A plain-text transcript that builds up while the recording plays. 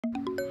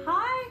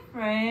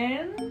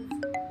friends.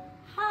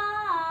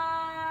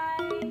 Hi,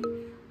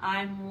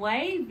 I'm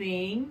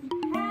waving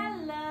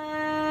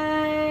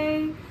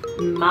hello.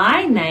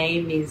 My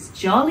name is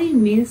Jolly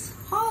Miss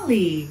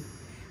Hollie.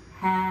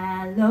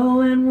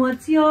 Hello, and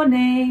what's your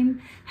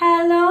name?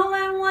 Hello,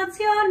 and what's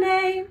your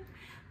name?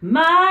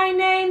 My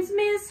name's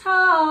Miss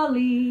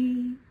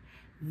Hollie.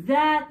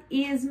 That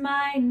is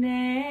my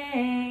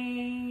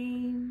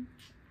name.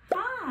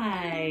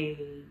 Hi.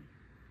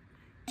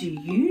 Do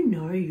you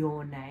know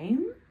your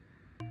name?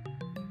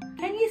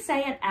 Can you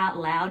say it out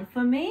loud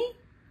for me?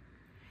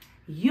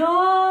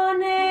 Your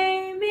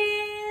name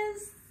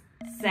is...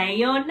 Say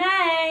your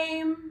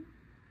name.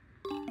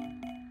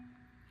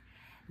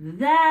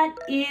 That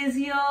is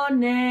your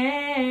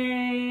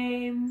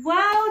name.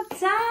 Well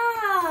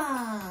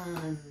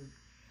done.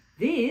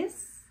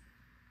 This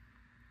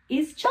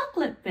is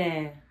Chocolate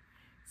Bear.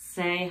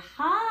 Say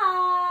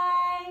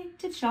hi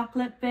to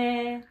Chocolate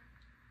Bear.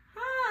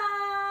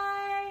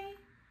 Hi.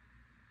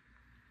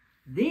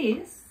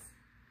 This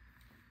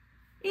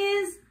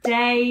is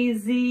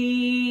Daisy.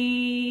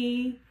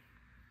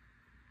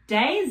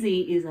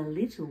 Daisy is a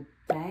little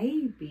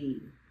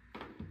baby.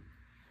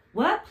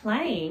 We're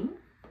playing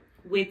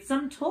with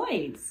some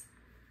toys.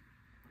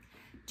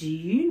 Do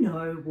you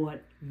know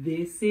what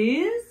this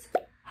is?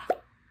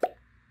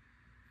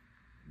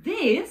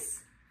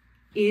 This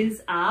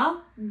is a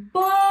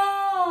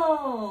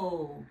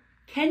ball.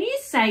 Can you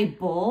say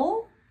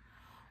ball?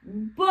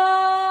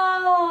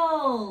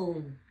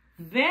 Ball.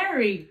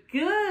 Very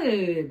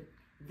good.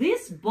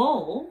 This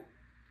ball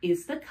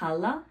is the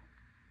color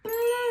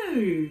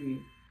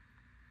blue.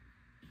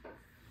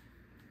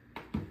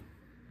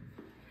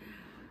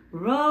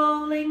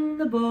 Rolling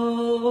the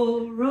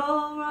ball,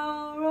 roll,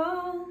 roll,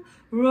 roll.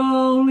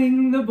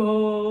 Rolling the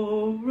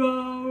ball,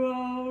 roll,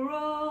 roll,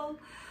 roll.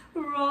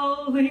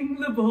 Rolling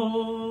the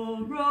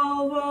ball,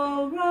 roll,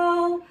 roll,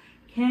 roll.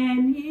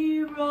 Can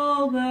you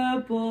roll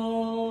the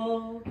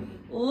ball?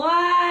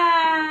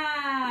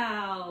 Wow!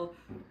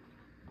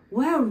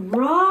 We're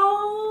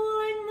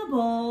rolling the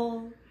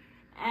ball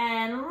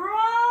and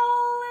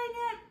rolling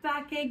it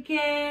back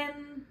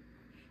again.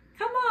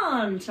 Come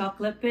on,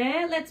 Chocolate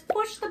Bear, let's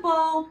push the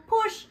ball.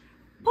 Push,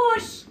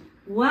 push.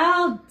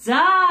 Well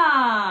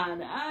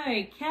done.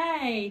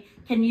 Okay,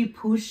 can you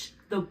push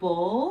the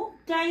ball,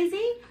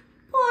 Daisy?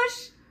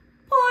 Push,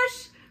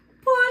 push,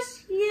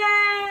 push.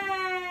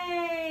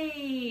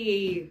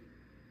 Yay!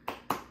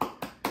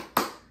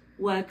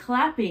 We're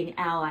clapping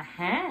our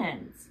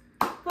hands.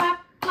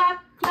 Clap,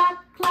 clap,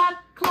 clap,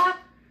 clap, clap.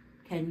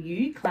 Can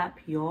you clap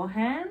your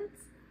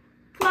hands?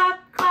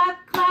 Clap,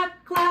 clap,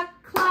 clap,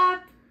 clap,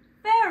 clap.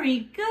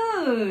 Very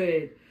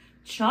good.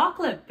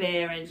 Chocolate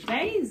Bear and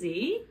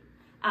Daisy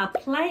are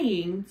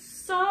playing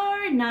so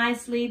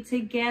nicely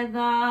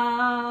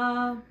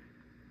together.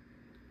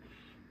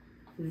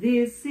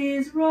 This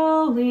is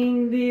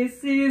rolling,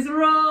 this is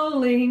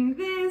rolling,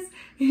 this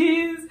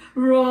is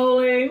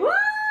rolling. Woo!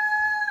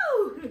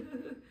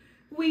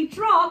 We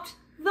dropped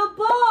the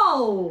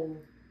ball.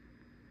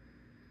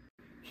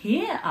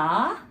 Here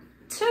are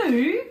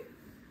two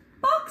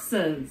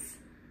boxes.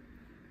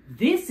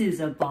 This is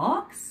a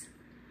box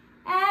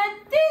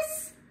and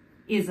this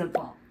is a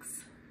box.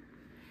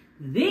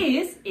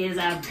 This is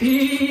a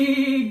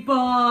big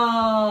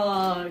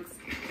box.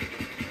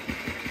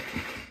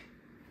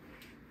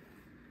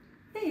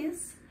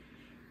 This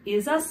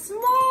is a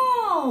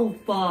small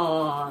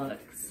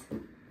box.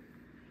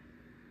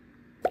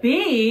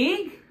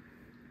 Big,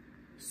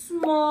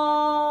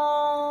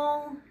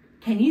 small.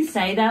 Can you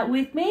say that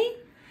with me?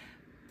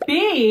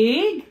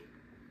 Big,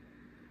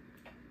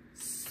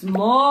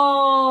 small.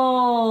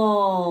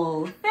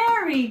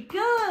 Very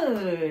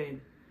good.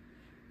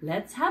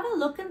 Let's have a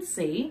look and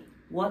see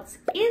what's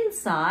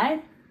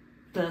inside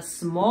the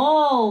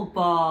small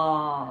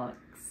box.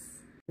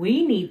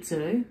 We need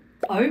to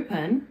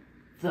open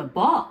the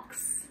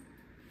box.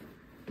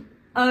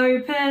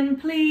 Open,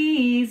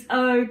 please,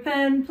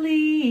 open,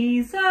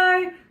 please,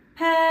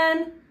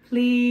 open,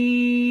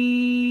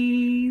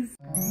 please.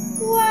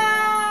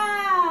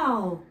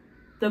 Wow!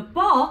 The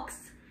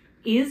box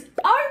is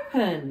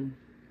open.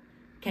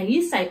 Can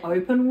you say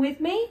open with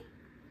me?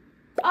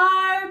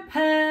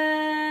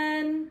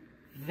 Open.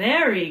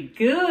 Very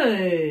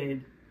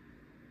good.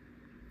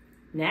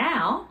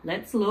 Now,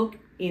 let's look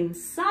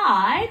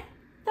inside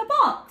the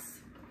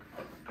box.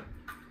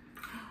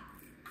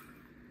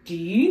 Do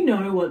you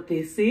know what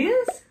this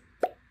is?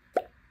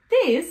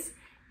 This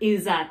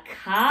is a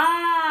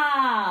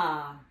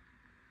car.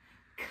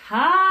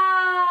 Car.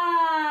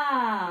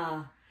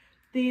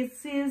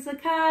 This is a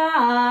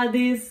car.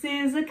 This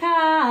is a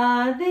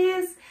car.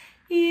 This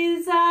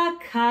is a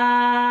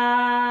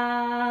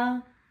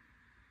car.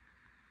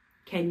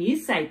 Can you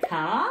say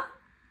car?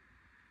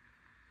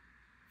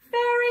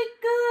 Very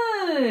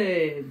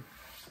good.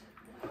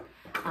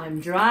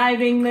 I'm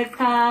driving the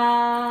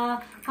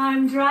car.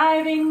 I'm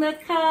driving the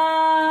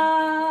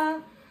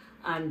car.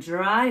 I'm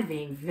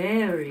driving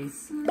very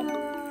slow.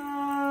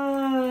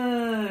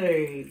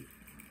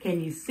 Can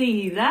you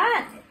see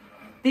that?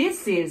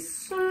 This is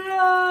slow.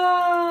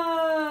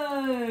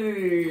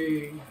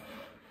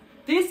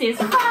 This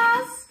is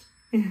fast.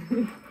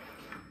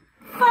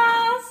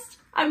 Fast.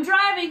 I'm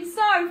driving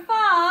so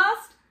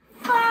fast.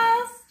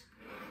 Fast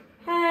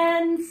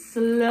and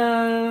slow.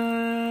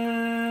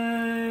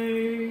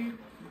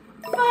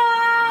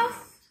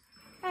 Fast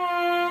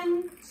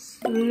and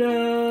slow.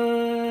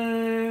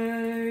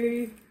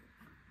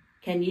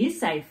 Can you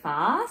say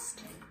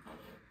fast?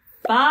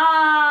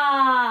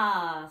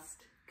 Fast.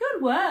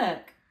 Good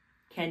work.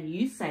 Can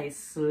you say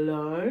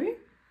slow?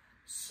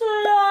 Slow.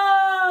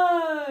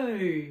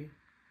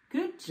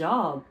 Good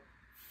job.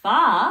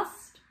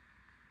 Fast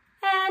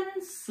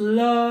and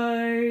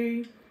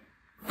slow.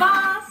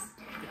 Fast,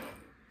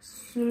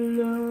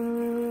 slow.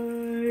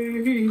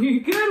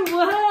 Good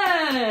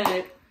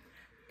work.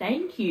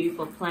 Thank you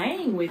for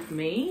playing with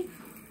me.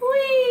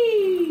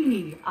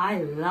 Whee!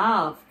 I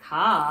love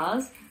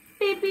cars.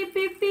 Beep, beep,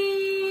 beep,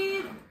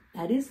 beep.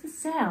 That is the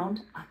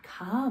sound a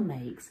car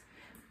makes.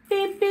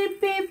 Beep, beep,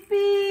 beep,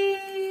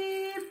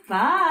 beep.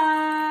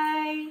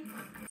 Bye.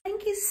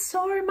 Thank you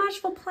so much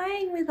for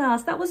playing with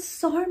us. That was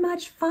so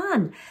much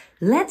fun.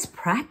 Let's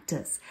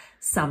practice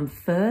some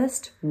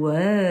first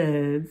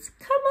words.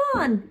 Come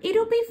on,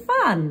 it'll be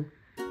fun.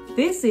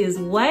 This is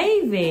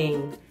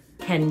waving.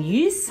 Can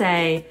you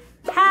say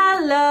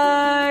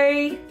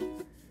hello?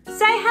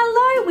 Say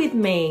hello with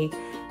me.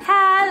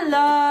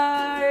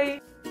 Hello.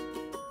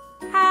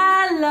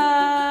 Hello.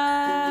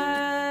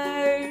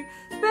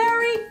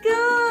 Very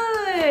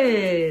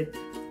good.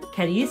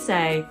 Can you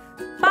say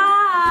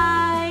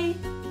bye?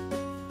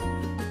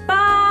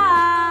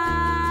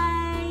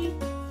 Bye.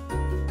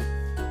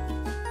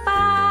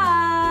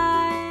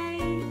 Bye.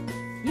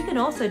 You can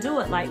also do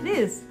it like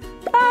this.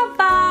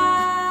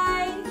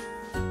 Bye-bye.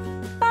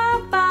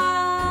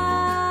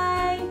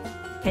 Bye-bye.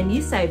 Can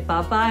you say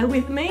bye-bye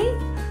with me?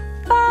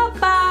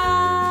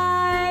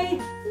 Bye-bye.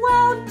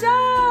 Well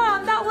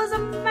done. That was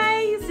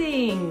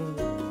amazing.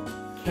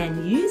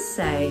 Can you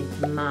say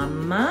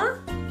mama?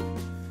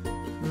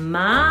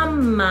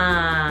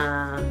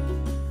 Mama.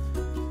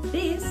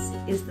 This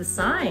is the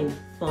sign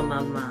for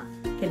mama.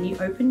 Can you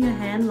open your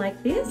hand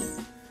like this?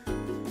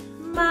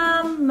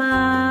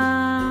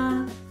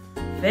 Mama.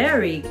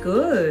 Very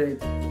good.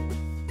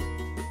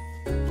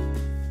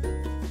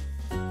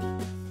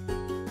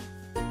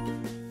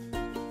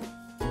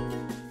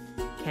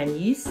 Can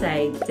you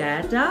say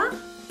dada?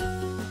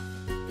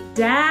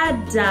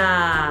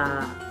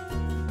 Dada.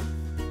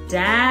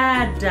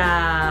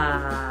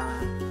 Dada.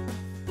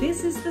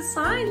 This is the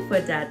sign for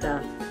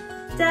dada.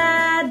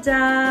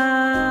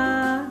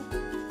 Dada.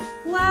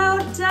 Well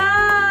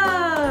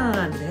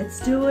done. Let's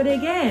do it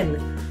again.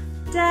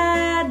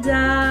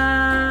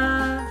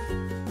 Dada.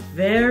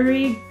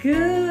 Very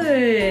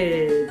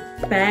good.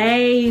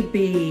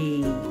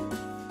 Baby.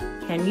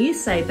 Can you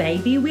say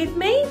baby with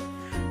me?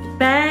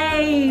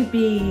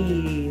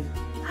 Baby.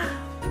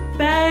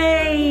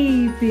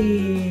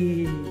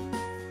 Baby.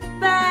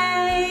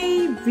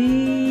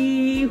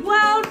 Baby.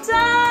 Well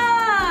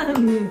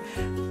done.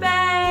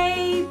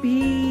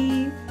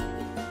 Baby.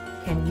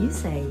 Can you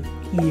say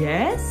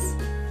yes?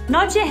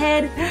 Nod your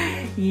head.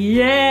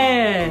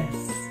 Yes.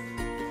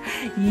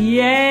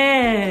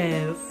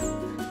 Yes.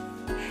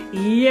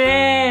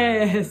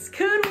 Yes.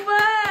 Good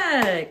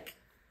work.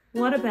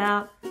 What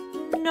about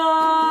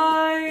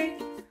no?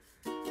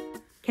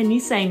 Can you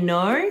say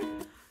no?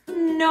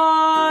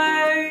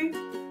 No.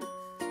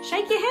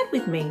 Shake your head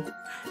with me.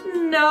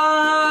 No.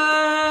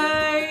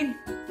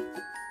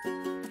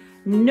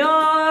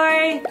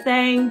 No,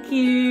 thank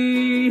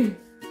you.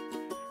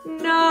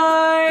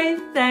 No,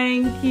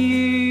 thank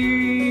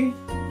you.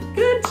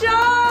 Good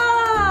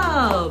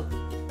job.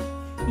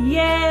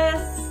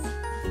 Yes.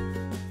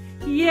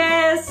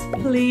 Yes,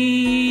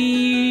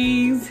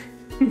 please.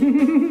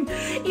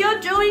 You're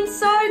doing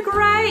so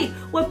great.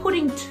 We're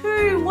putting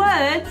two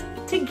words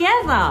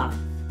together.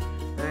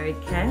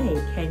 Okay,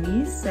 can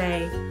you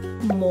say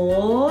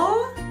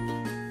more?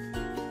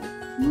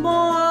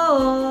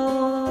 More.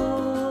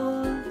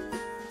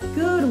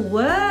 Good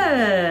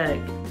work.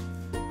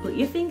 Put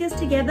your fingers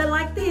together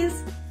like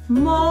this.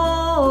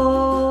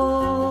 More.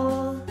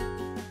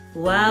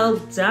 Well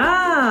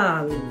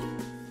done.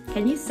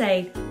 Can you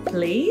say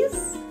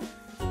please?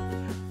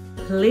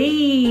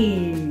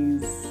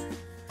 Please.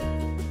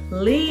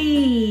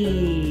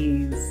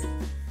 Please.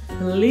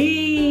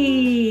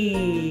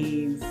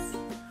 Please.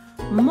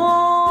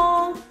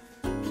 More.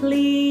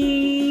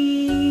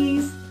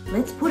 Please.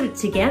 Let's put it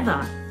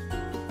together.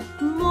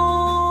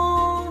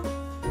 More.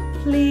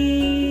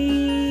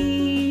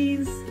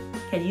 Please.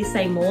 Can you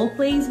say more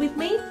please with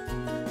me?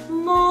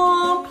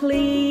 More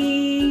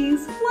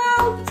please.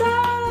 Well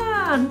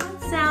done.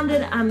 That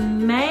sounded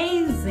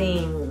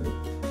amazing.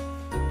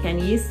 Can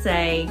you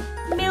say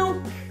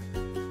milk?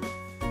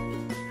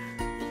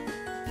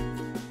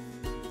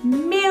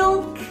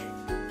 Milk.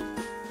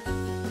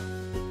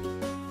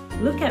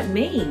 Look at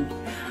me.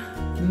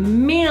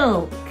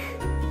 Milk.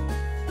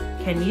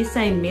 Can you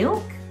say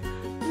milk?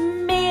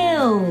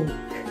 Milk.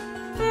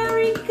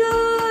 Very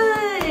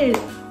good.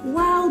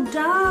 Well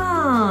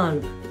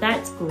done.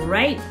 That's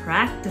great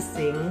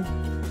practicing.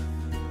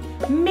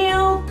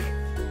 Milk.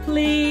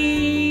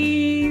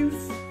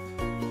 please.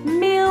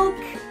 Milk,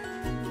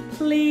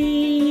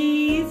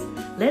 please.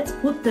 Let's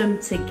put them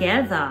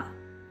together.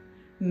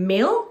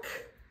 Milk,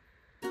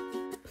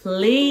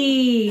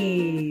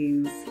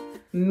 please.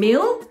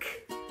 Milk,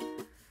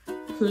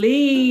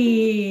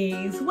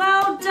 please.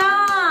 Well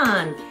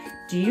done.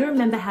 Do you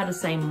remember how to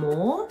say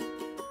more?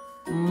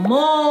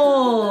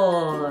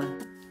 More.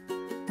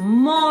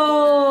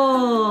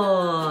 More.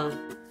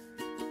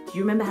 Do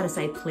you remember how to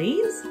say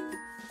please?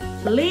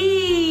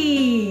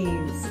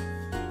 Please.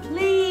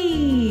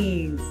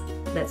 Please.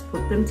 Let's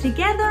put them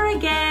together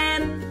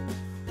again.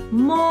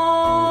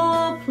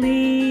 More,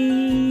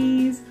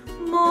 please.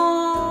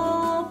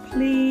 More,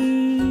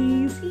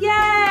 please.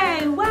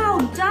 Yay! Well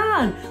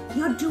done.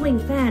 You're doing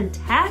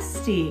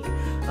fantastic.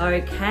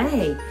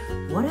 Okay,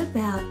 what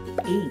about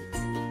eat?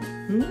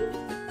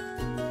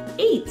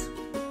 Eat.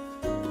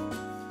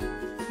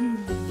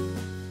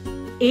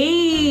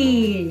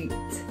 Eat.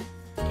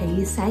 Can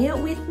you say it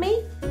with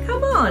me?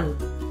 Come on.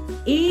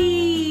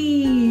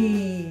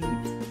 Eat.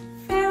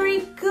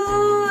 Very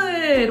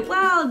good.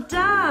 Well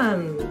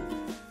done.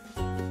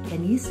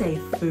 Can you say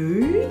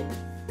food?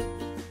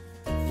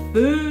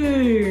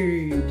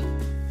 Food.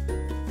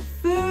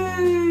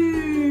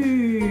 Food.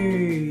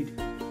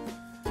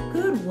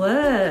 Good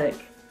work.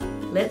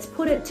 Let's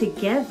put it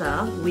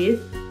together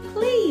with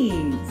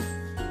please.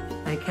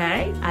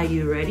 Okay, are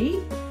you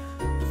ready?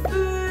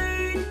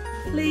 Food,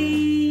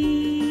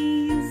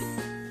 please.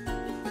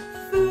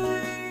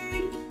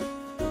 Food,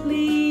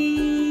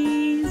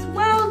 please.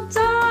 Well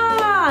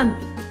done.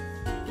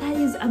 That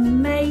is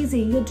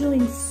amazing. You're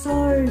doing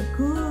so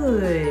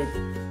good.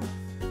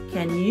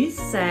 Can you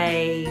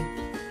say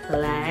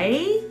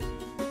play?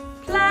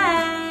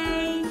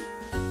 Play.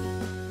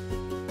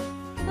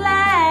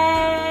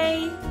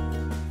 Play.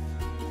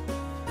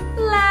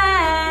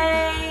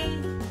 Play.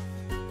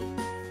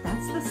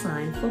 That's the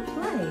sign for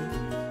play.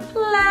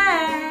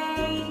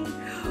 Play.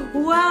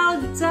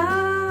 Well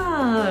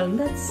done.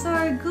 That's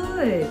so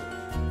good.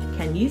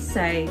 Can you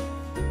say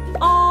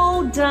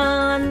all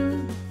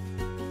done?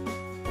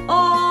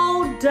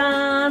 All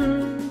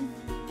done.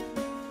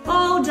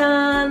 All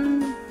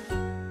done.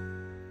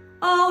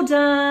 All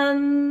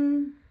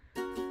done.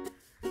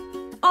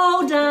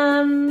 All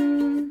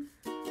done.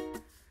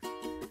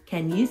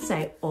 Can you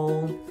say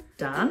all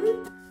done?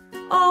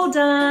 All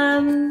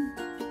done.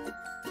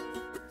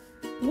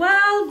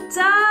 Well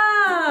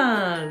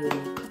done.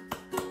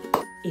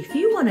 If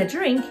you want a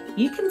drink,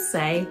 you can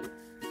say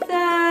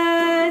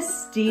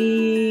thirsty.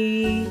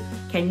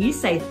 Can you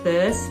say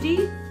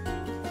thirsty?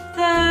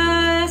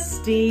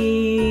 Thirsty.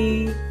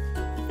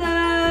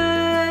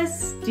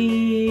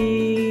 Thirsty.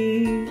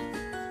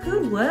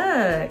 Good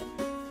work.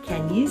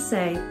 Can you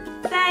say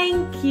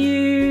thank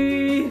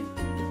you?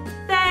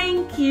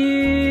 Thank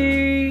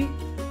you.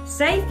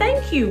 Say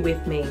thank you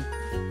with me.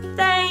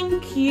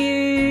 Thank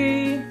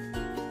you.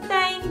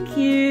 Thank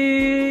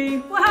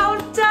you. Well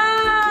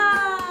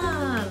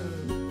done.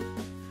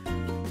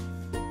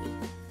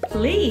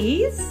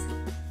 Please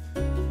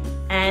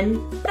and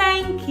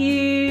thank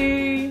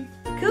you.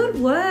 Good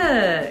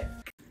work.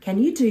 Can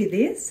you do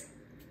this?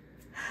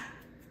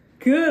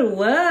 Good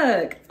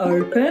work.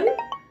 Open,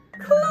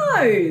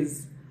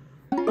 close.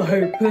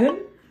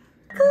 Open,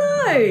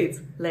 close.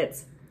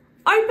 Let's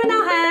open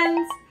our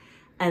hands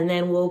and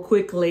then we'll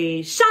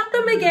quickly shut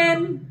them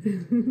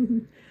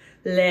again.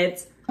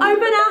 Let's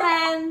open our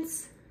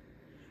hands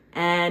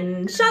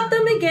and shut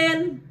them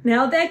again.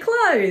 Now they're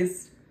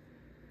closed.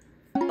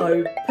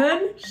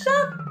 Open,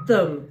 shut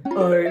them.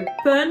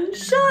 Open,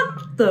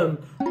 shut them.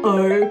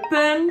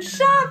 Open,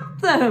 shut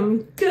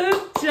them. Good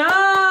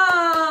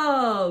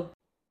job.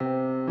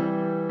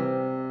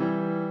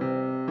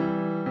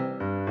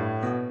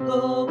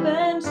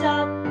 Open,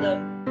 shut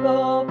them.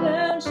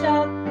 Open,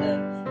 shut them.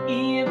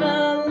 Give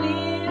a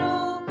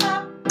little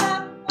clap,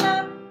 clap,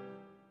 clap.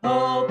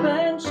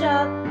 Open,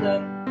 shut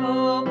them.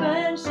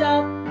 Open,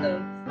 shut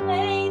them.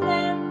 Lay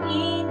them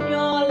in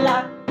your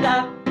lap,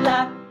 lap,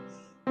 lap.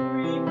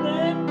 Breathe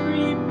them,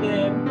 breathe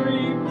them,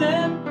 breathe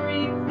them,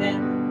 breathe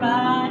them.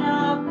 Right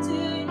up to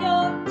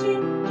your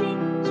chin,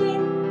 chin,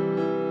 chin.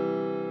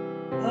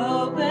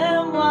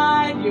 Open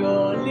wide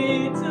your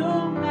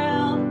little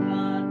mouth.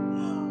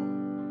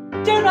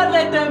 Do not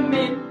let them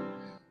in.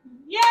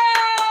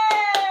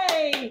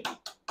 Yay!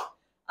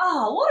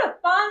 Oh, what a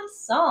fun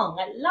song.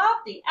 I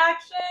love the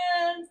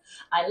actions.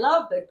 I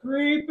love the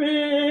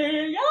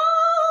creeping.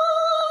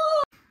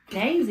 Oh!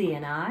 Daisy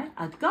and I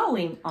are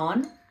going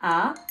on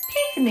a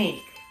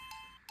picnic.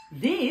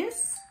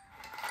 This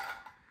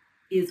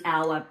is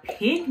our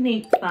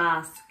picnic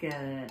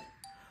basket.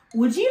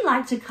 Would you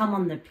like to come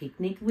on the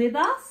picnic with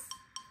us?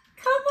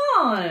 Come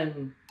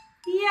on.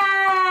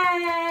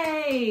 Yay!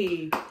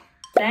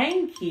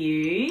 Thank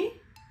you.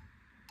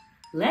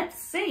 Let's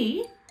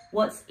see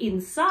what's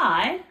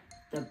inside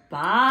the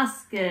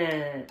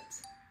basket.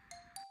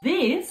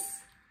 This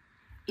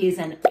is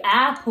an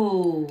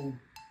apple.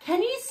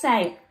 Can you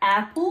say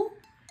apple?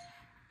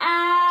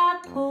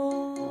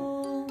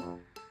 Apple.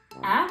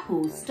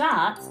 Apple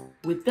starts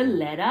with the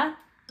letter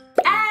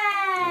A.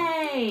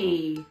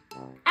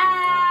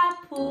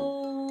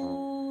 Apple.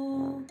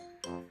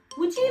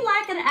 Would you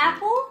like an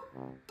apple,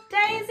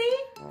 Daisy?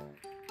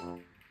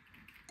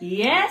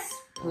 Yes,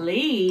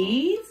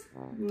 please.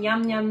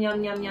 Yum, yum,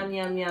 yum, yum, yum,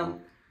 yum, yum.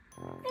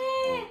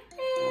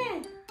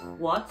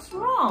 What's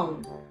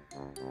wrong?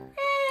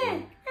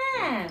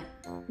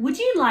 Would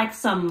you like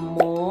some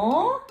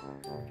more?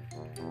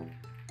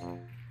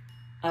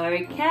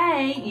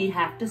 Okay, you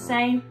have to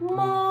say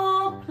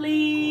more,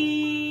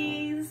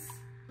 please.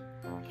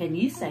 Can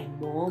you say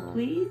more,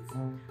 please?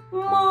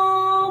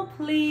 More,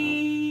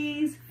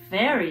 please.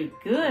 Very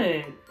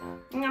good.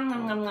 Yum,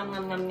 yum, yum, yum,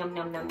 yum, yum, yum,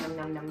 yum, yum,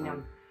 yum, yum,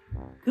 yum.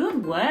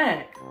 Good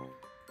work.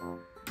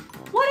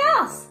 What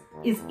else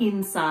is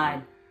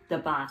inside the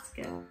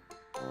basket?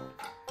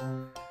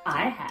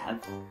 I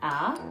have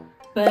a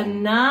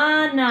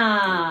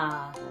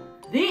banana.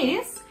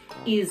 This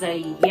is a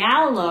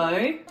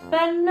yellow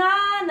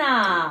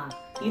banana.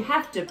 You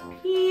have to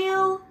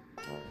peel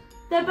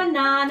the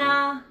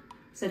banana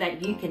so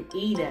that you can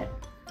eat it.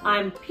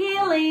 I'm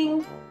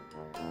peeling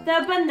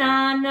the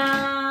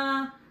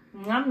banana.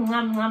 Nom,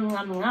 nom, nom,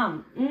 nom,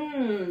 nom.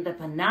 The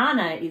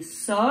banana is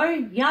so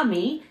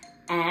yummy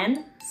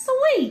and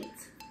sweet.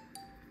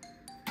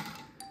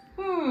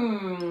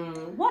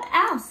 What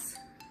else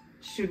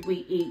should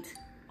we eat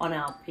on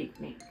our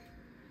picnic?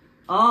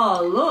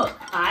 Oh, look,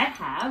 I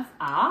have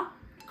a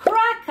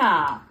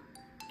cracker.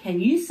 Can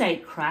you say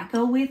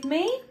cracker with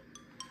me?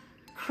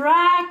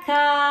 Cracker.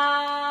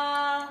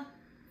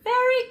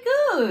 Very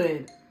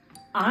good.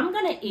 I'm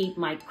going to eat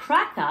my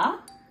cracker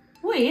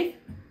with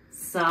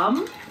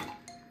some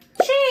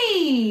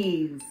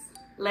cheese.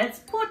 Let's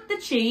put the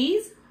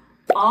cheese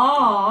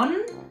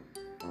on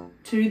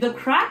to the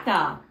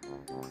cracker.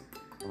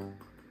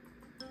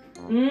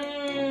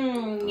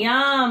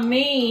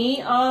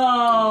 Yummy.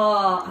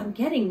 Oh, I'm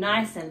getting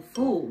nice and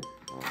full.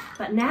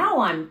 But now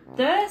I'm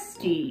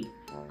thirsty.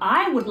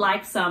 I would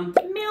like some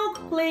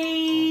milk,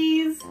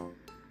 please.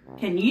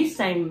 Can you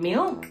say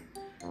milk?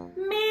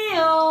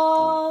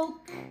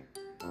 Milk.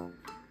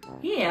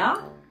 Here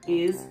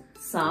is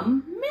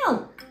some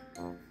milk.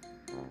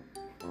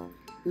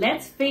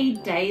 Let's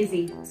feed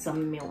Daisy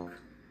some milk.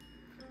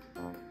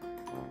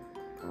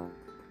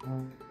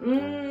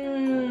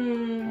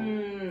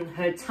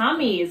 Her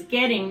tummy is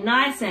getting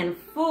nice and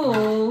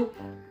full.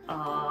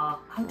 Oh,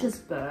 I'll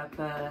just burp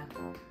her.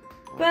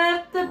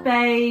 Burp the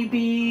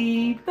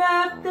baby,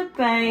 burp the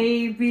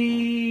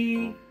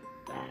baby.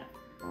 Burp.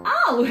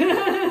 Oh!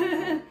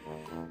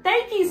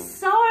 Thank you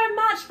so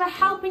much for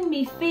helping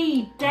me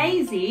feed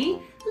Daisy.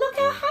 Look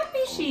how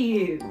happy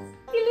she is.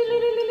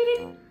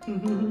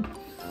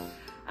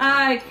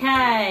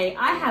 Okay,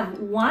 I have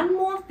one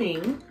more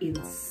thing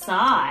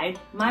inside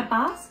my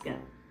basket.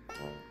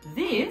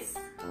 This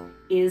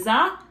is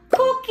a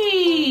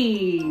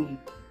cookie.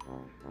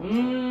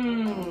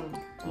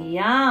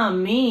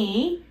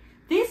 Yummy.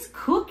 This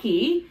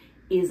cookie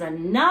is a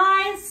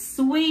nice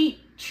sweet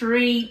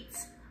treat.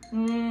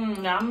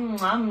 Nom,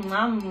 nom,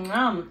 nom,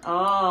 nom.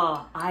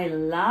 Oh, I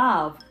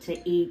love to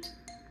eat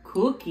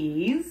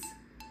cookies.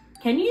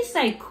 Can you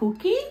say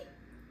cookie?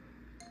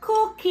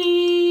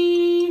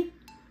 Cookie.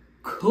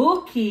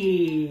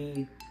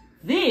 Cookie.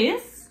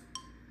 This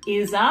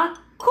is a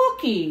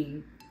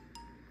cookie.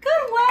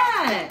 Good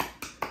work.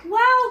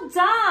 Well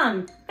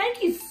done.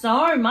 Thank you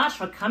so much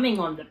for coming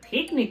on the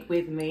picnic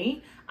with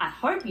me. I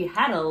hope you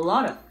had a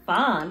lot of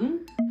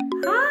fun.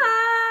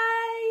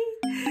 Hi.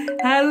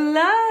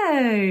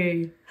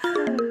 Hello.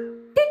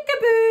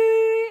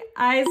 Peekaboo.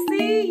 I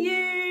see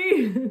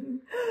you.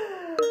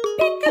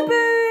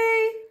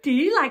 Peekaboo. Do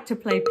you like to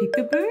play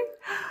peekaboo?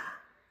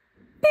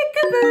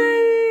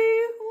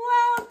 Peekaboo.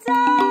 Well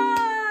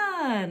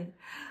done.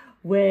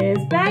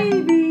 Where's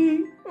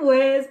baby?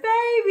 Where's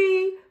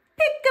baby?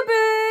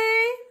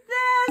 Peekaboo.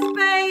 There's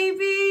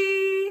baby.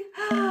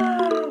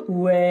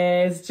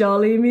 Where's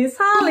Jolly Miss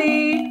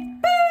Hollie?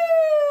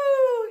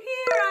 Boo!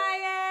 Here I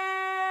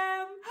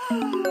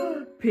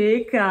am.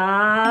 Pick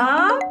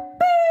up.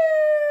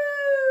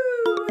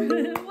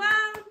 Boo!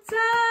 Well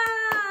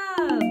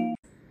done.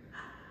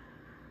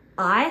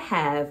 I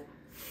have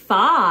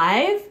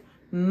 5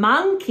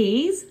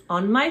 monkeys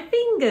on my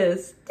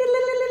fingers.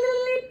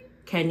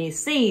 Can you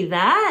see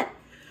that?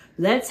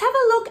 Let's have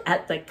a look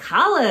at the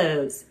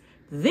colors.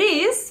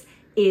 This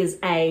is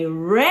a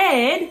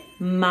red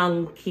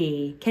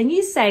monkey. Can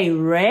you say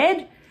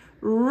red?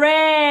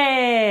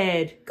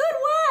 Red. Good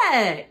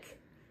work.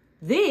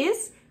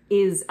 This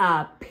is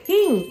a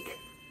pink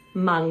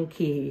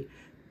monkey.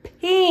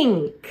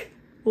 Pink.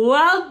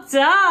 Well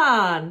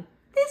done.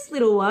 This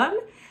little one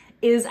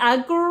is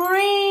a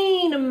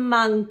green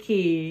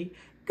monkey.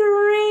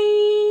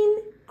 Green,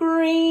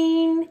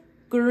 green,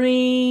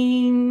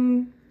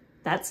 green.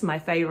 That's my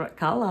favorite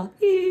color.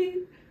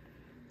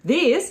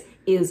 This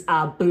is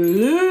a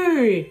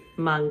blue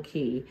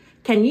monkey.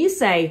 Can you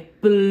say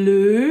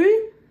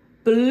blue?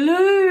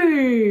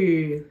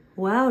 Blue.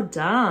 Well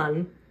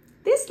done.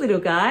 This little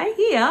guy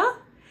here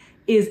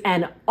is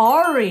an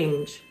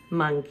orange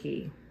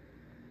monkey.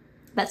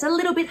 That's a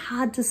little bit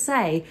hard to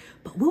say,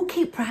 but we'll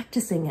keep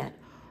practicing it.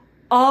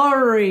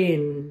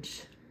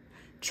 Orange.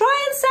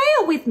 Try and say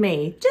it with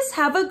me. Just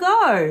have a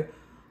go.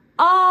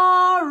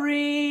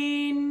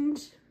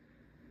 Orange.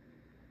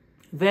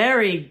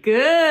 Very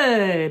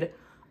good.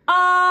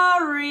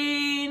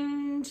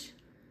 Orange.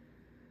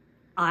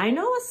 I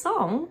know a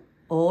song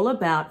all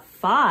about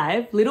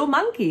 5 little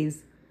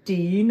monkeys. Do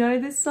you know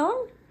this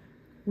song?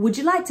 Would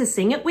you like to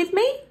sing it with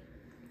me?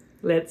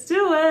 Let's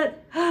do it.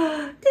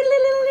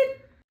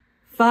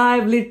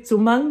 5 little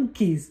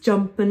monkeys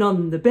jumping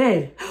on the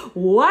bed.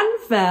 One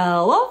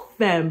fell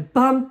off and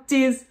bumped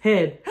his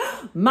head.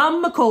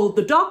 Mama called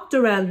the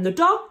doctor and the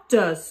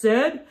doctor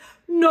said,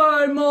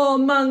 "No more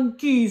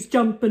monkeys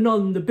jumping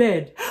on the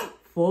bed."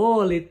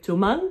 4 little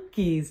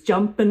monkeys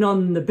jumping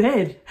on the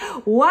bed.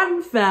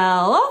 One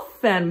fell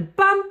off and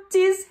bumped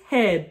his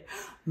head.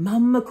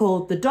 Mama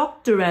called the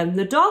doctor and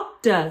the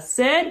doctor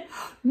said,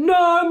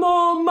 "No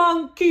more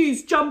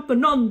monkeys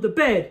jumping on the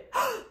bed."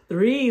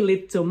 3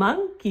 little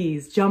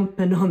monkeys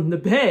jumping on the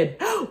bed.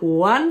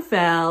 One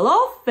fell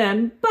off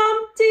and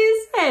bumped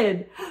his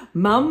head.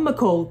 Mama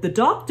called the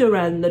doctor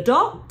and the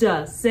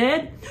doctor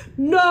said,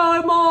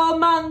 "No more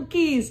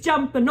monkeys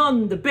jumping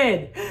on the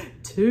bed."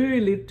 2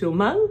 little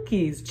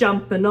monkeys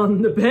jumping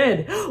on the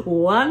bed.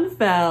 One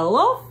fell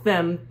off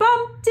and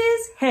bumped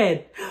his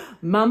head.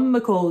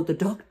 Mama called the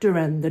doctor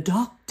and the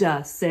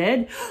doctor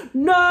said,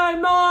 "No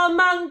more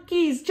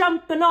monkeys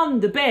jumping on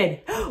the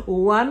bed."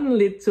 1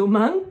 little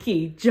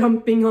monkey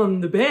jumping on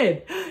the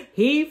bed.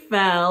 He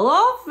fell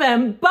off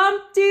and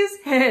bumped his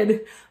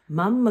head.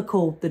 Mama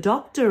called the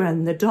doctor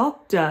and the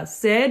doctor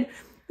said,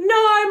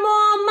 "No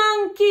more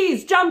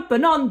monkeys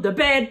jumping on the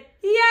bed."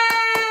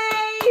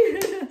 Yay!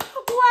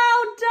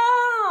 Well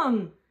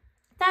done!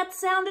 That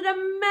sounded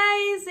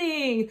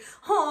amazing.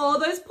 Oh,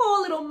 those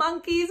poor little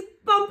monkeys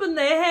bumping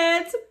their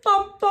heads.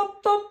 Bump,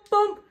 bump, bump,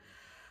 bump.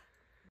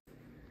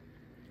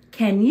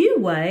 Can you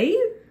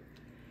wave?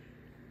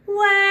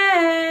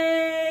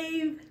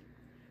 Wave.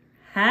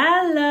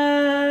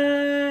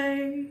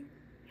 Hello.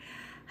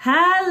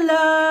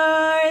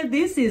 Hello.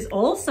 This is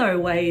also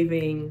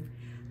waving.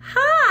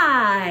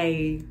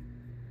 Hi.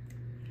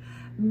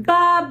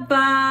 Bye-bye.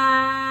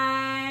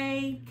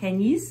 Can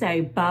you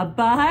say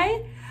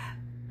bye-bye?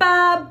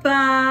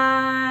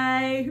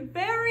 Bye-bye.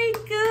 Very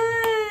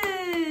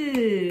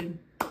good.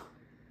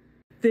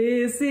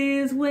 This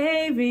is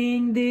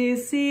waving,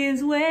 this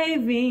is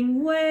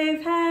waving.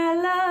 Wave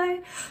hello,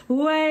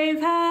 wave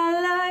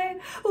hello.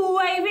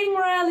 Waving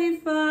really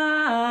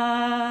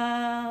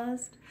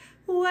fast,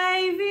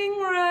 waving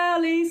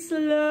really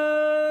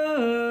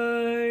slow.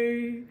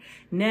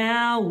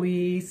 Now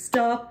we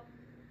stop,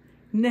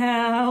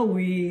 now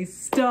we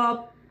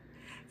stop.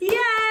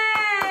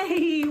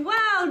 Yay!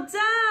 Well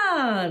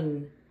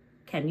done!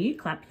 Can you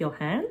clap your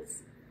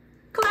hands?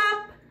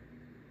 Clap!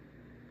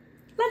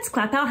 Let's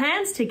clap our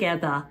hands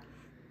together.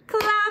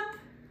 Clap!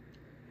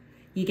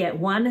 You get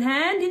one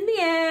hand in the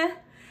air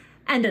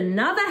and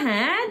another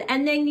hand,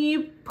 and then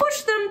you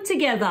push them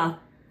together.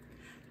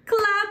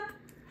 Clap!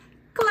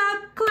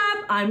 Clap,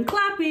 clap, I'm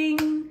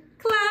clapping.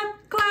 Clap,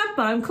 clap,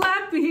 I'm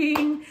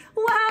clapping.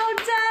 Well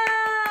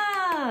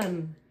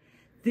done!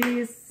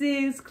 This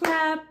is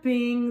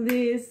clapping,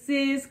 this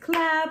is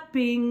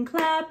clapping.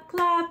 Clap,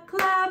 clap,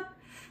 clap.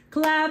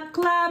 Clap,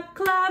 clap,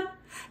 clap.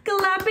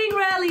 Clapping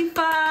really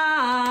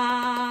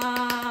fast.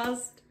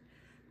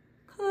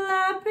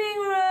 Clapping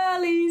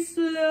really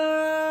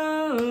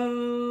slow.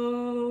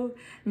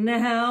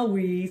 Now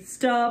we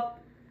stop.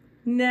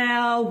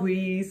 Now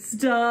we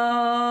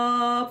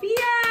stop.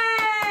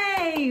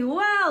 Yay!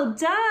 Well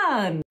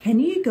done. Can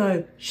you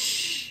go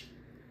shh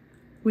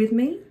with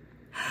me?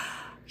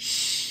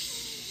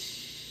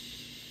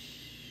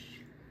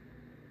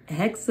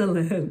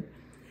 Excellent.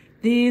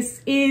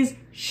 This is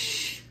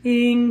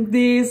shh-ing,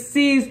 this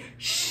is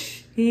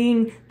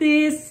shh-ing,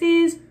 this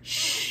is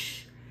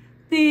shh,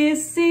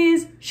 this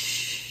is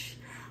shh.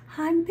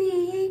 I'm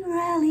being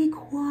really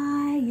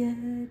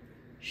quiet.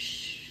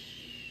 Shh.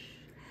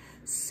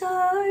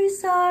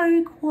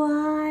 So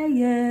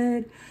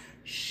quiet.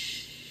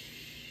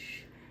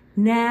 Shh.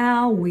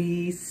 Now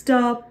we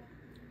stop.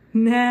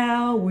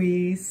 Now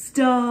we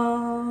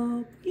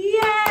stop.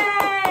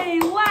 Yay!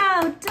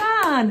 Well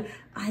done.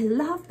 I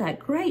love that.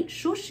 Great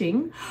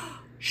shushing.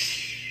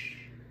 Shh.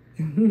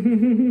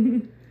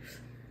 Can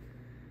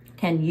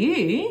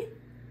you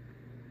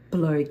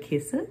blow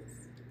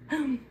kisses?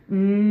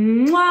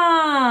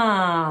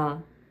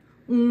 Mwah.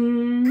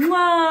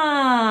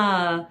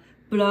 Mwah.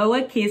 Blow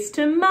a kiss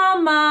to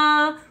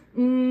Mama.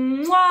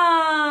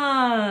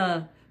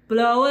 Mwah.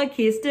 Blow a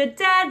kiss to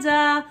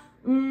Dada.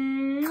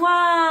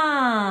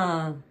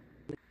 Mwah.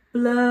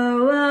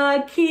 Blow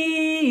a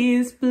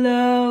kiss,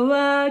 blow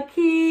a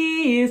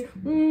kiss.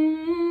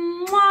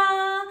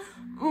 Mwah,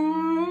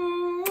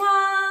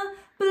 mwah.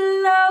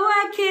 Blow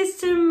a kiss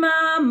to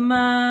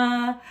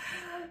Mama.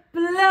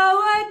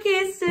 Blow a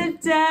kiss to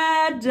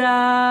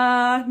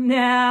Dada.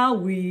 Now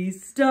we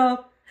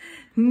stop.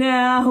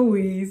 Now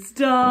we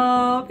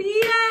stop.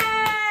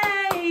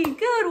 Yay!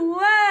 Good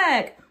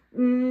work.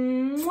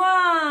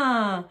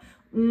 Mwah.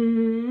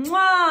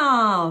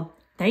 Mwah.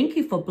 Thank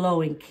you for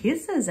blowing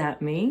kisses at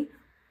me.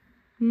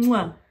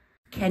 Mwah.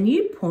 Can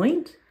you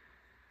point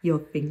your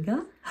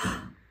finger?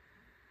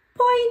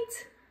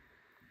 Point.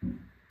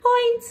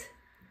 Point.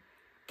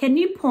 Can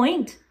you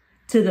point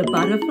to the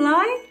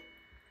butterfly?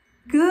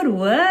 Good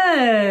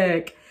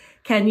work.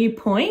 Can you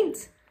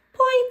point?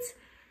 Point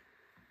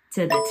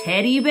to the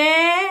teddy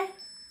bear?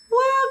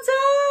 Well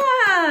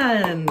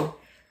done.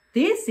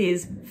 This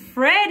is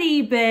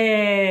Freddy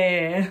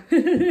Bear.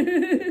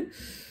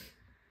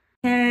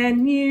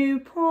 Can you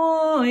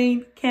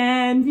point?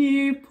 Can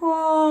you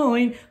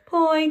point?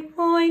 Point,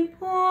 point,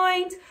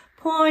 point.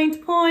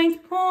 Point,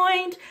 point,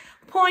 point.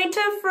 Point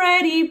to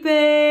Freddy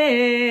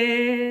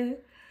Bear.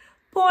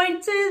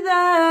 Point to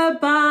the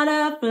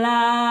butterfly.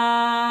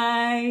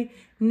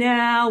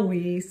 Now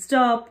we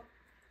stop.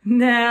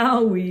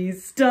 Now we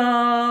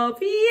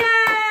stop.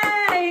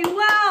 Yay!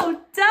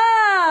 Well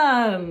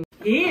done.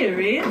 Here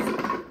is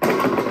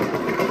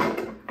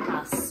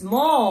a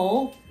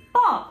small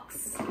box.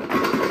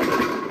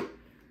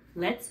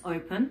 Let's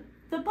open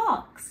the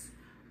box.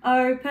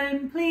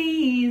 Open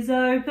please,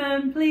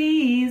 open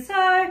please,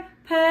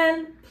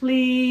 open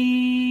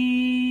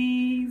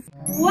please.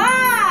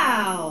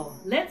 Wow!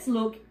 Let's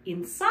look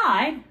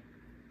inside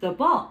the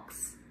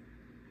box.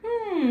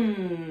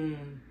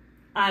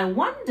 I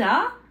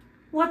wonder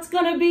what's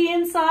gonna be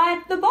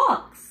inside the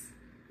box.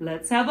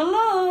 Let's have a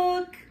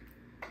look.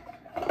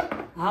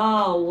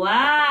 Oh,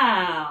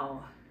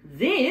 wow.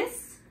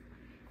 This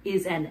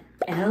is an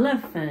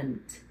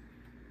elephant.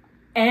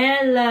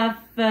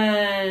 Elephant.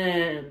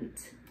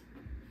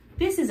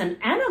 This is an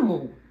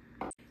animal.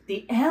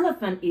 The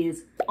elephant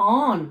is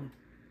on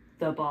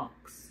the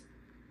box.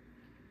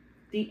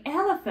 The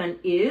elephant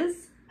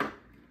is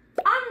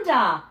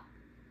under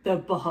the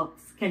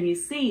box. Can you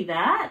see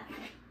that?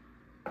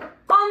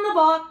 On the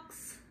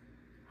box.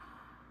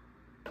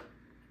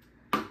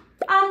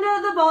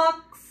 Under the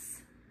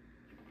box.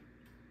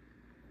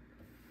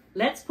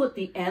 Let's put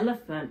the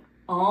elephant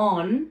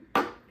on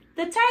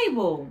the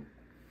table.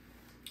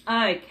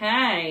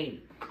 Okay,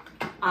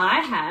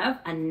 I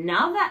have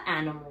another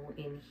animal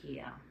in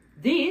here.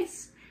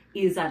 This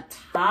is a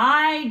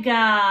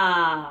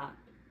tiger.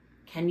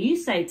 Can you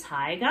say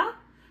tiger?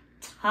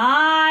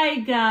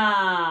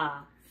 Tiger.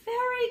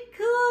 Very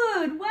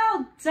good.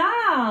 Well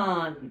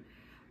done.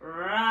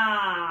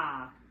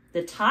 Rah.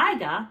 The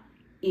tiger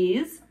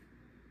is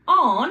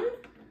on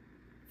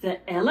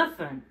the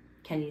elephant.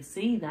 Can you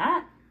see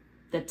that?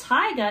 The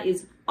tiger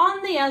is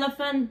on the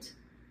elephant.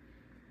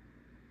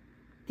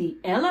 The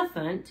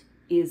elephant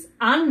is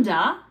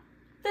under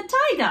the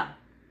tiger.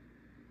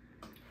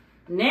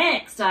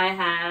 Next, I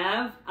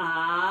have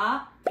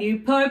a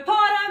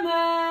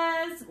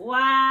hippopotamus.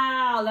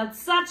 Wow, that's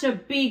such a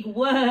big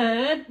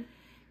word.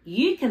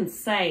 You can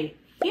say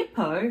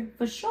hippo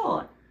for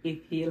short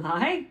if you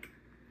like.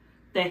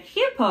 The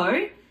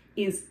hippo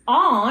is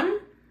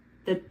on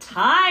the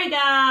tiger.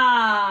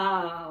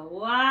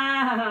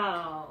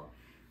 Wow.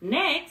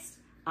 Next,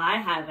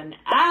 I have an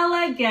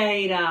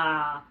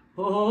alligator.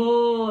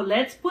 Oh,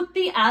 let's put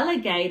the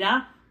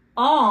alligator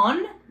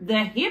on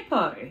the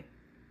hippo.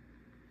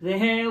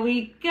 There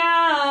we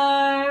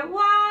go.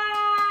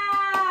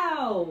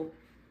 Wow.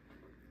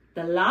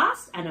 The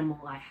last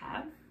animal I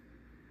have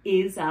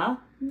is a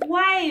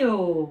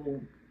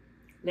whale.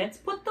 Let's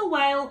put the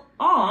whale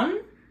on.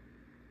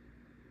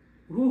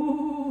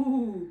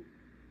 Ooh.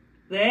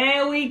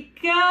 There we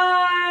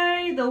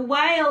go. The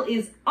whale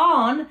is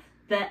on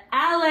the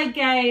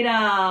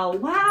alligator.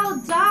 Well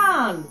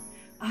done.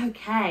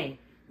 Okay,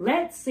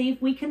 let's see if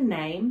we can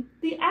name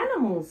the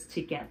animals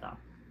together.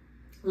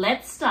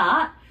 Let's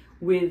start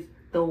with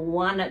the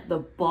one at the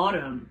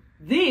bottom.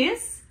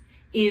 This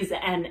is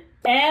an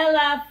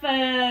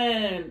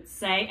elephant.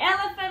 Say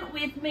elephant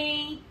with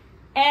me.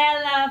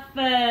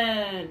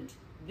 Elephant.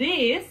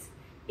 This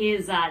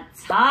is a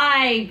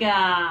tiger.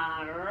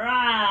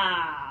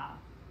 Rah.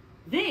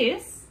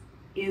 This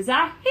is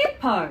a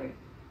hippo.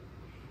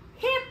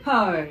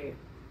 Hippo.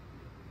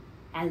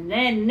 And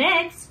then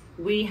next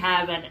we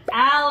have an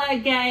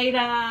alligator.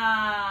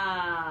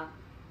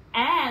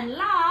 And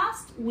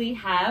last we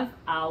have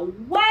a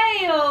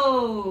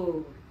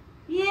whale.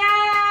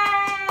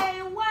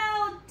 Yay!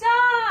 Well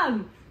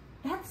done!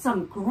 That's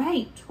some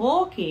great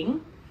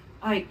talking.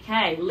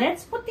 Okay,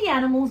 let's put the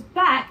animals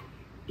back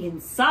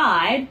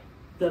inside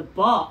the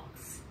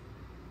box.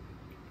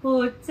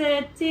 Put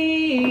it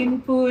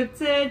in, put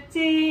it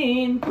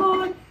in,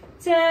 put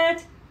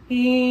it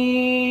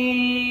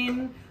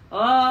in.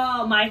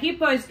 Oh, my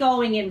hippo's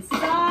going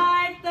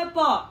inside the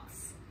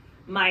box.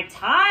 My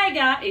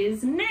tiger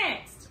is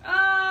next.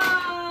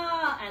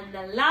 Oh, and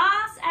the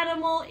last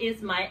animal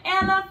is my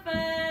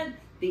elephant.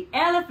 The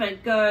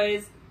elephant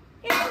goes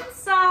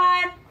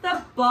inside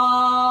the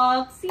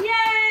box.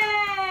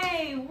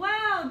 Yay!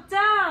 Well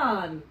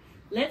done.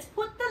 Let's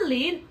put the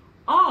lid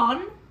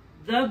on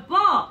the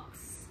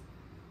box.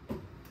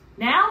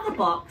 Now the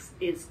box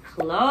is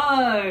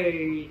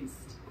closed.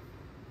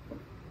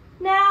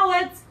 Now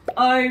let's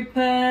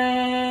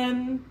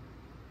open.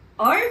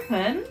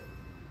 Open.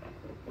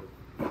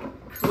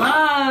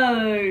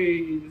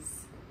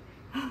 close.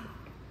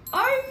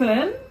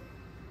 Open,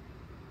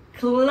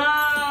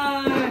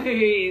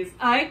 close.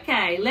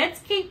 Okay, let's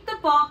keep the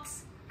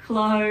box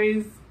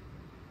closed.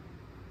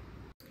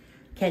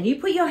 Can you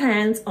put your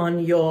hands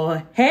on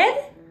your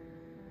head?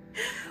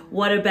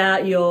 What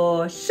about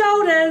your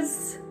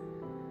shoulders?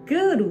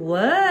 Good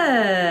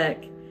work.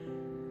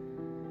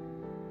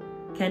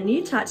 Can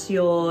you touch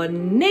your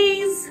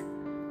knees?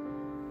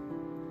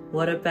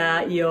 What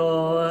about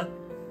your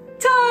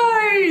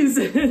toes?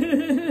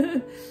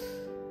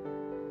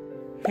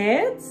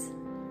 Heads,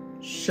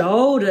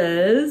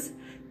 shoulders,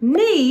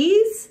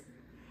 knees,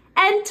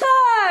 and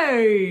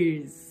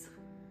toes.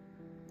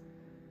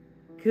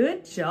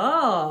 Good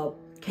job.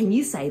 Can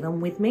you say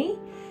them with me?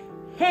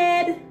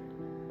 Head,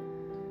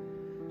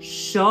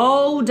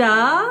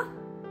 shoulder,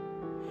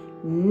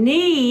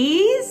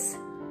 knees,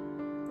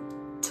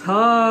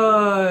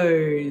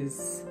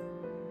 toes.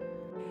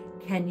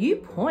 Can you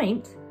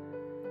point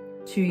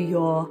to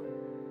your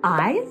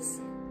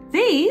eyes?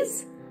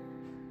 These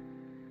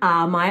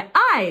are my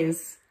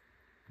eyes.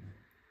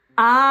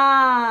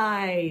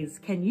 Eyes.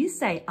 Can you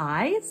say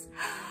eyes?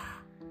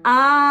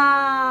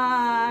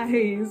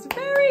 Eyes.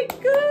 Very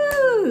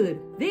good.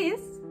 This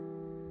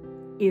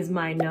is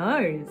my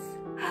nose.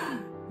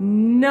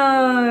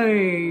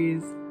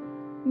 Nose.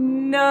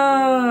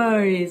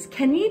 Nose.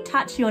 Can you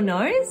touch your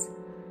nose?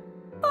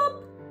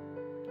 Pop.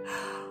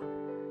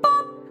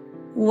 Pop.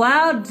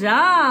 Well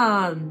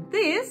done.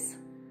 This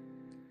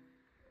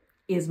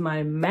is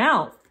my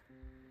mouth.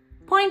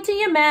 Point to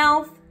your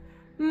mouth.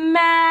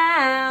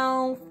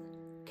 Mouth.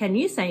 Can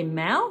you say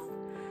mouth?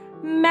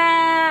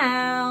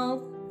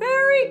 Mouth.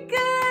 Very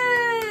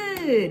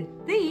good.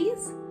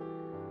 These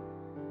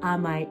are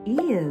my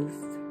ears.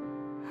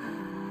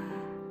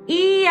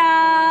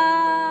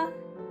 Ear.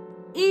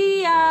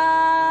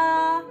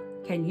 Ear.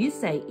 Can you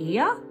say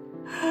ear?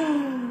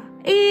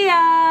 Ear.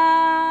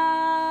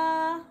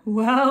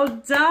 Well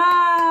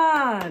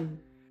done.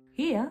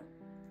 Here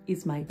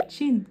is my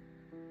chin.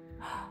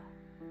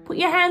 Put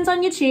your hands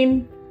on your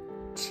chin.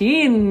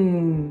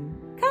 Chin.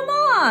 Come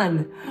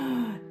on.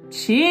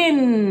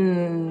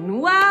 Chin.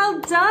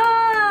 Well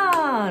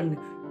done.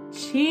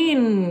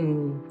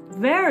 Chin.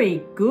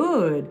 Very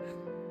good.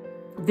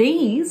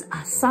 These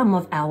are some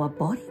of our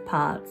body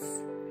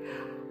parts.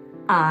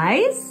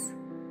 Eyes,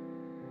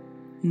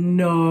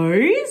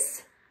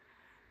 nose,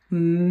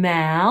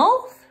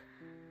 mouth,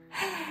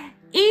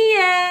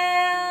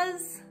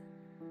 ears,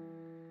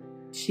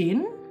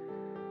 chin,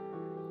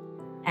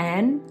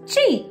 and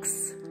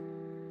cheeks.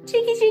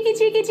 Cheeky, cheeky,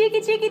 cheeky,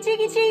 cheeky, cheeky,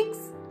 cheeky, cheeks.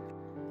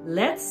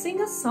 Let's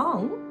sing a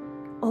song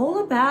all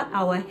about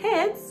our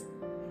heads,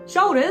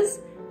 shoulders,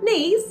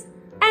 knees,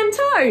 and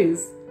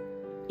toes.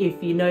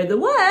 If you know the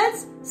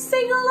words,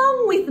 sing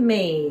along with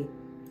me.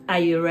 Are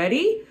you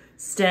ready?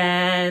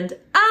 Stand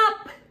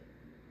up.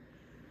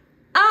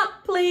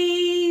 Up,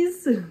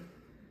 please.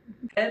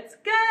 Let's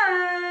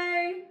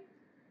go.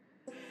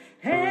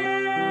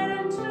 Head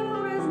and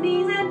shoulders,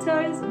 knees and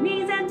toes,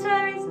 knees and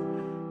toes.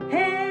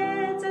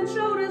 Heads and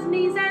shoulders,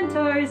 knees and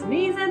toes,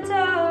 knees and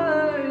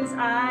toes.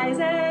 Eyes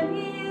and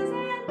ears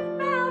and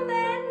mouth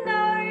and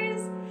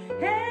nose.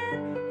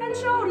 Head and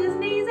shoulders,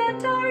 knees and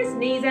toes,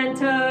 knees and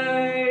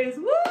toes.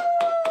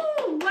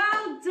 Woo!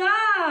 Well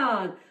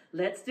done.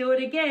 Let's do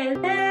it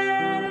again.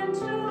 Head and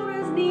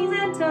shoulders, knees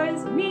and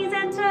toes, knees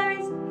and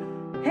toes.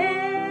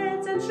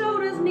 Heads and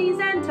shoulders, knees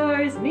and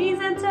toes, knees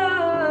and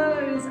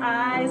toes.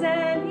 Eyes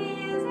and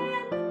ears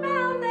and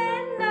mouth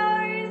and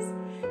nose.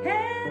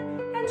 Head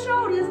and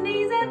shoulders,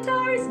 knees and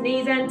toes,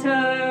 knees and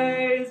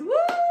toes.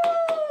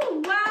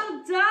 Woo!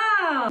 Well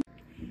done.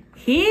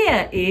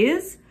 Here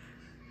is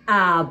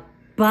a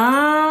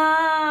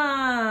barn.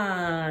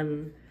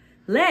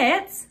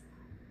 Let's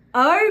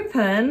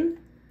open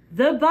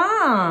the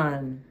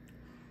barn.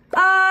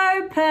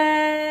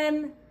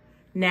 Open.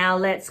 Now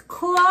let's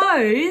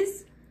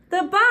close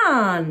the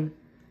barn.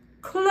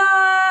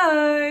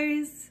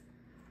 Close.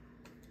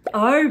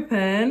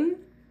 Open.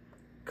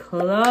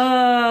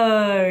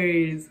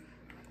 Close.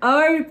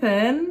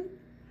 Open.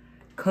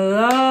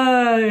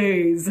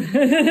 Close.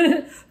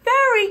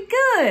 Very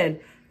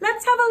good.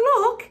 Let's have a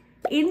look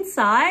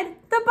inside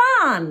the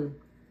barn.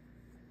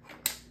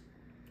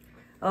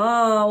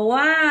 Oh,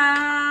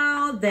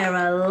 wow. There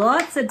are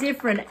lots of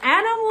different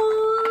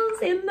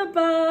animals in the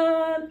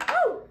barn.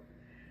 Oh,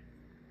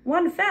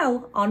 one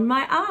fell on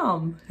my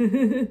arm.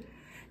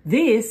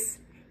 This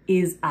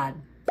is a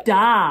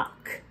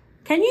duck.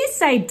 Can you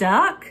say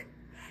duck?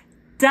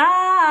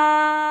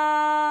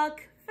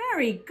 Duck.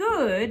 Very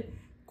good.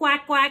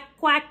 Quack, quack,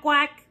 quack,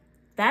 quack.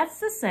 That's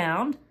the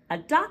sound a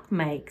duck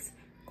makes.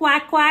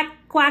 Quack, quack,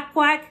 quack,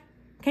 quack.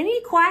 Can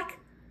you quack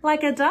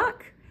like a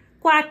duck?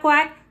 Quack,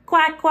 quack,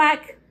 quack,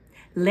 quack.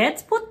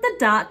 Let's put the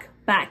duck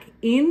back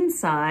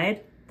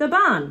inside the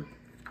barn.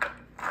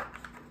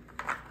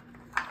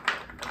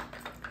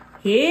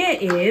 Here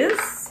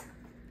is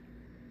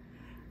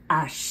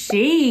a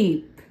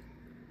sheep.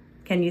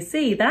 Can you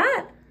see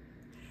that?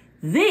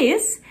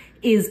 This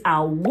is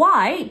a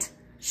white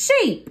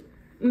sheep.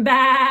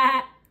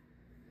 Bah,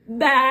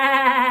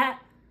 Ba.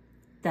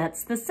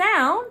 That's the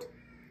sound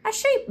a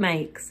sheep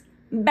makes.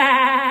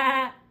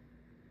 Ba.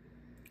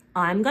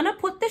 I'm gonna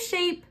put the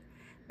sheep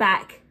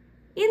back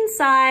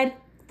inside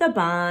the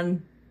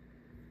barn.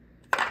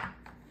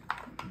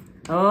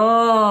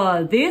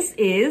 Oh, this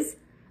is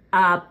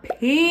a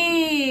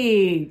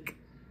pig.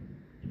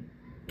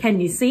 Can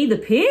you see the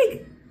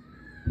pig?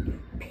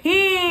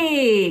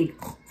 Pig.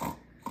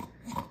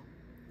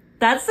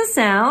 That's the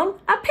sound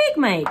a pig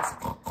makes.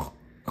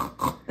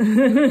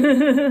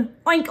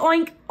 Oink,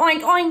 oink,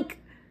 oink, oink.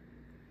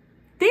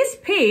 This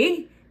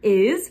pig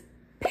is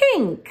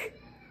pink.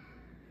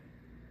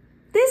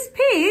 This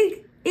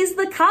pig is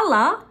the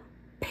colour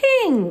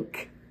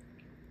pink.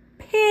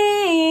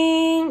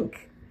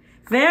 Pink.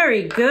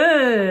 Very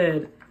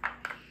good.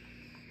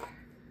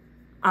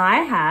 I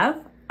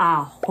have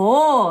a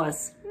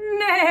horse.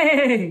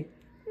 Neigh,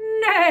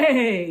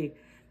 neigh.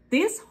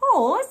 This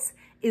horse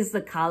is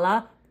the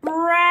colour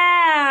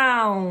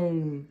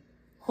brown.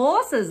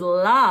 Horses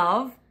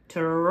love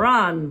to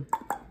run.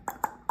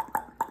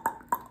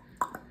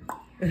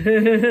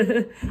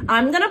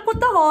 I'm going to put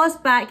the horse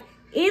back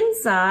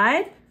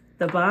inside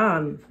the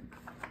barn.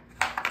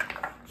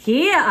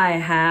 Here I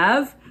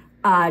have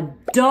a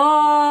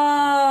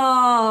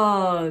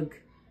dog.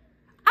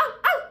 Ow,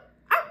 ow,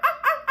 ow, ow,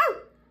 ow, ow.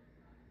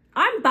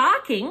 I'm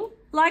barking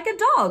like a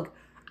dog.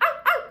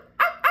 Ow, ow,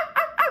 ow, ow,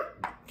 ow, ow.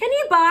 Can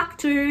you bark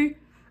too?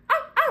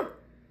 Ow, ow.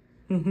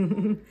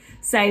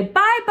 Say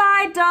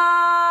bye-bye,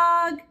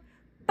 dog.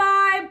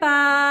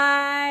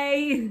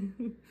 Bye-bye.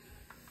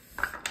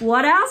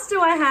 What else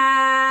do I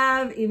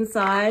have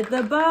inside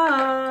the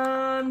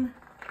barn?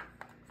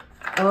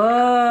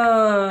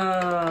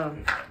 Oh.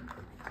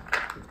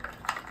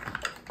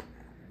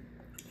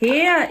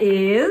 Here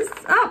is,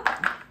 oh,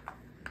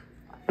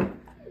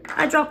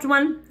 I dropped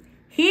one.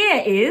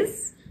 Here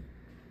is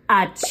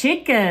a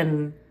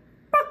chicken.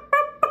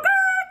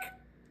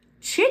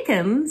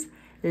 Chickens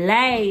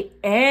lay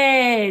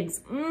eggs.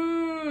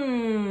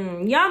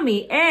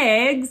 Yummy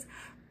eggs.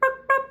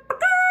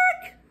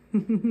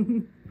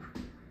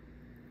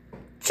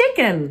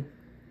 Chicken.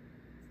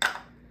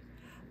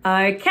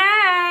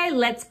 Okay,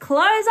 let's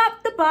close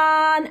up the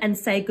barn and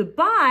say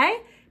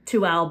goodbye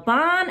to our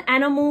barn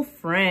animal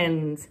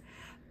friends.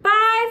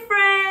 Bye,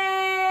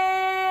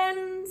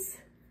 friends.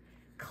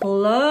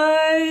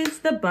 Close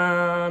the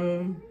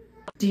barn.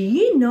 Do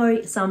you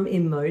know some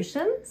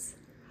emotions?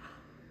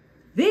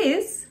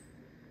 This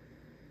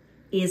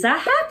is a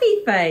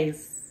happy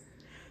face.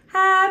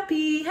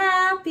 Happy,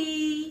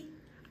 happy.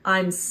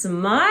 I'm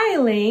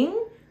smiling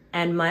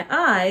and my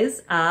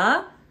eyes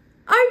are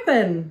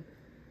open.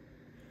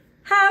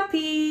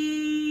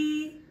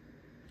 Happy.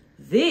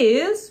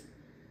 This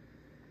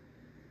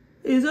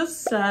is a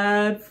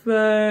sad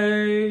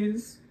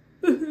face.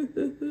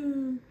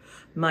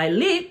 My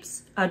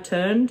lips are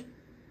turned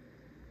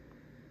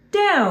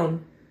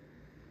down.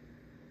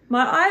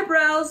 My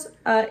eyebrows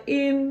are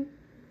in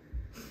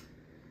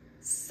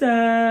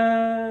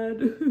sad.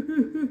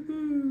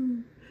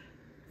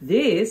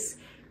 This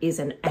is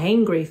an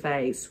angry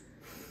face.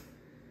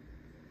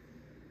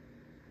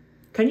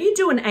 Can you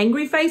do an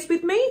angry face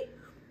with me?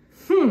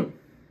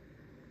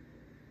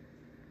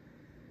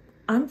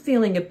 I'm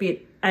feeling a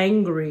bit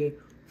angry.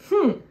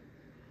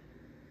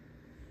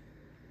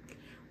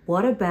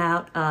 What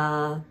about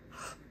a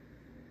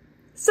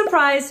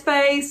surprise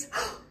face?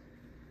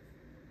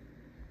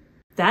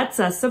 That's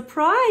a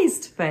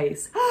surprised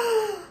face.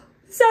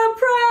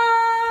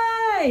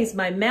 Surprise!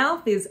 My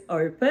mouth is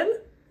open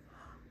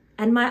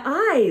and my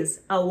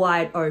eyes are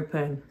wide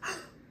open.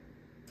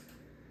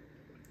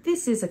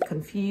 This is a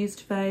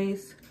confused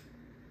face.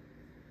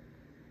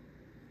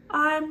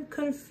 I'm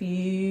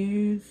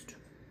confused.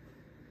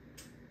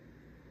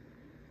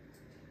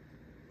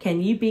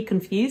 Can you be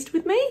confused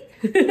with me?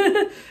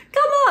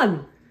 Come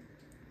on.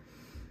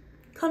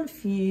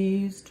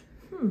 Confused.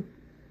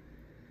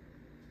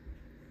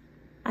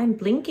 I'm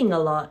blinking a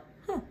lot.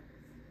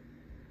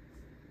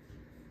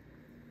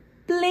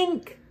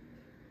 Blink.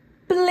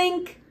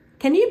 Blink.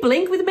 Can you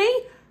blink with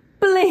me?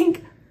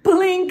 Blink.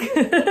 Blink.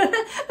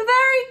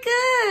 Very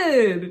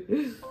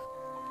good.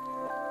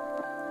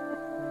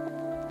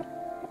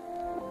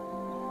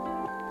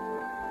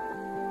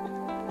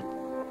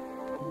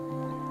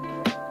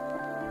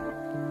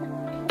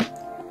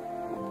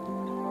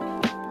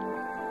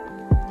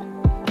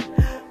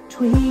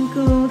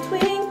 Twinkle,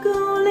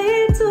 twinkle,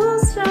 little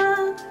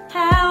star,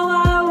 how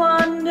I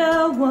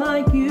wonder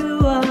what you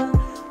are.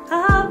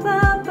 Up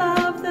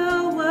above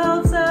the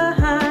world so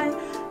high,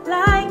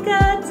 like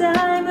a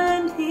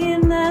diamond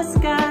in the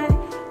sky.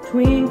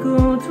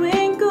 Twinkle,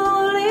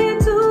 twinkle,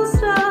 little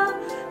star,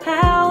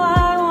 how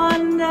I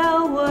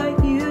wonder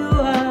what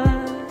you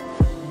are.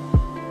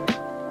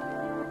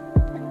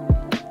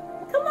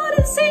 Come on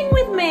and sing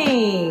with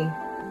me.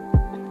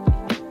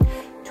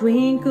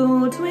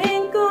 Twinkle,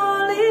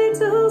 twinkle,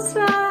 little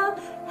star,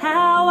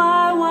 how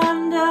I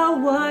wonder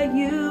what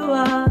you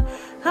are.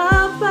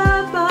 Up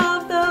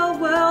above the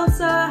world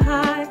so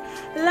high,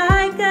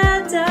 like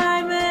a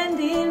diamond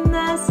in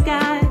the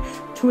sky.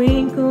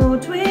 Twinkle,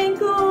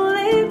 twinkle,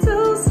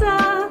 little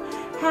star,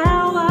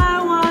 how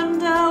I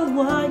wonder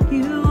what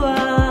you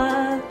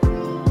are.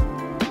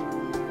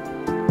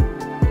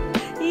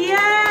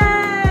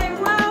 Yay!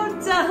 Well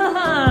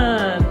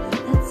done!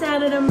 That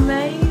sounded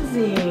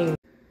amazing.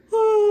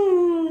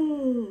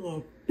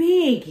 Ooh,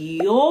 big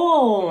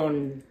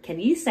yawn. Can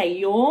you say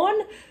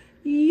yawn?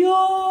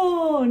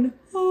 Yawn.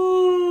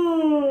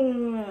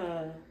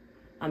 Ooh.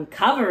 I'm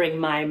covering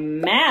my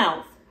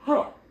mouth.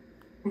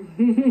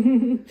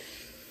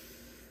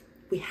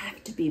 We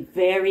have to be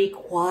very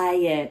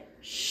quiet.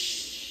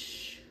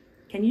 Shh.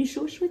 Can you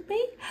shush with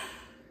me?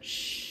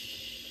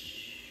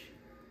 Shh.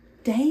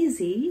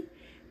 Daisy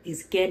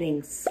is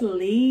getting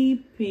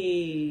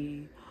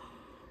sleepy.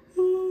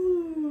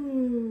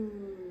 Ooh.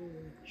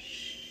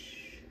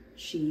 Shh.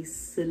 She's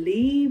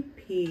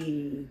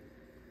sleepy.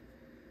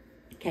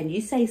 Can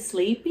you say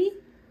sleepy?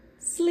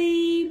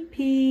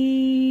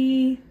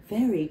 Sleepy.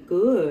 Very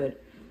good.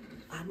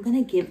 I'm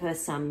going to give her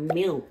some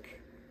milk.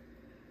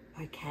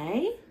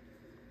 Okay?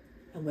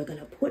 And we're going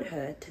to put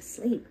her to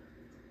sleep.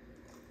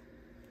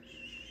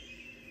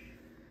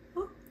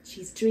 Oh,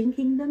 she's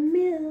drinking the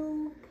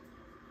milk.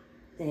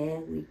 There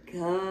we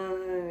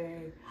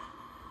go.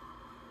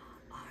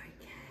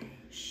 Okay.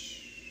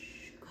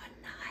 Shh. Good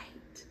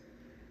night.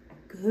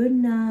 Good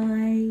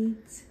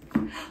night.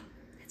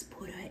 Let's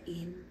put her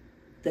in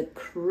the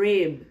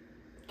crib.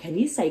 Can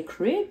you say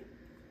crib?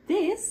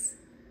 This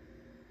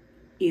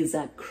is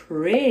a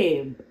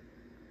crib.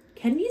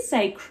 Can you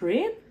say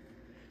crib?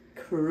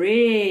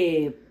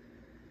 Crib.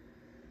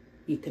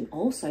 You can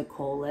also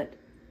call it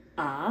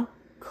a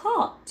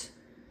cot.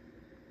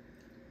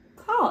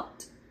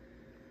 Cot.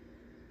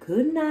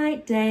 Good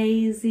night,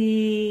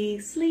 Daisy.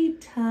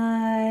 Sleep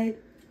tight.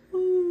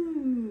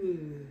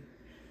 Ooh.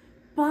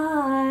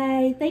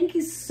 Bye. Thank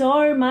you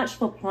so much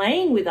for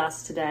playing with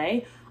us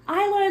today.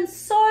 I learned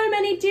so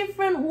many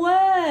different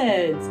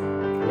words.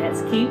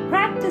 Let's keep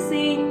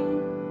practicing.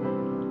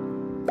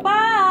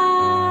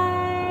 Bye.